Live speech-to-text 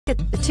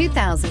at the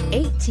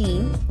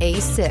 2018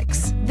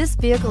 A6. This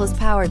vehicle is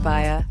powered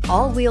by a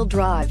all-wheel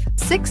drive,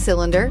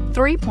 6-cylinder,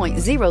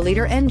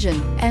 3.0-liter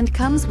engine and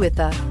comes with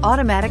a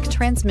automatic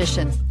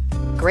transmission.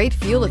 Great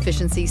fuel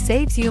efficiency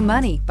saves you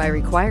money by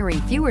requiring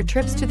fewer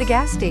trips to the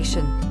gas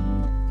station.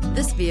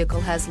 This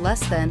vehicle has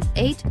less than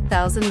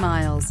 8,000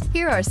 miles.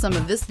 Here are some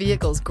of this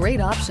vehicle's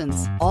great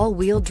options: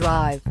 all-wheel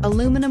drive,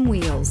 aluminum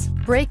wheels,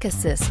 brake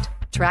assist,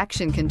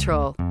 traction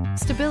control,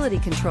 stability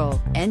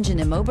control, engine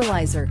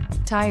immobilizer,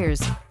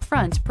 tires,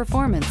 front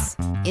performance,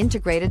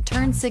 integrated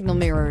turn signal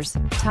mirrors,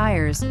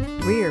 tires,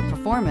 rear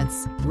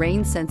performance,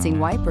 rain sensing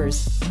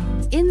wipers.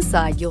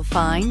 Inside you'll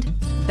find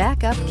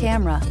backup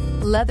camera,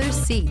 leather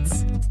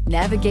seats,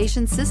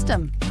 navigation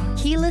system,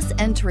 keyless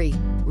entry,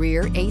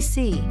 rear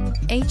AC,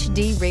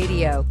 HD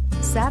radio,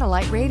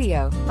 satellite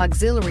radio,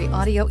 auxiliary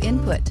audio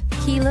input,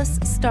 keyless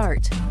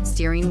start,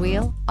 steering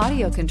wheel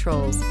audio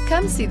controls.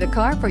 Come see the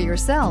car for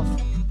yourself.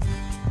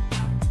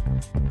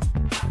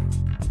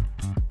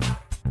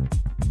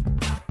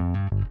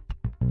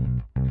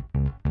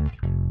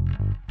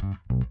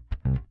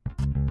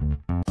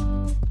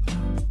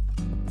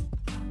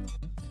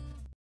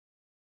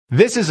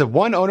 This is a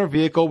one-owner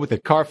vehicle with a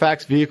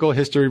Carfax Vehicle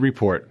History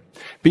Report.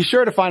 Be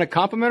sure to find a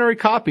complimentary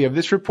copy of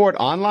this report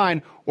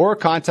online or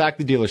contact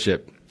the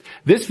dealership.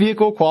 This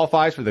vehicle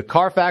qualifies for the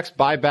Carfax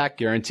Buyback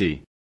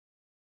Guarantee.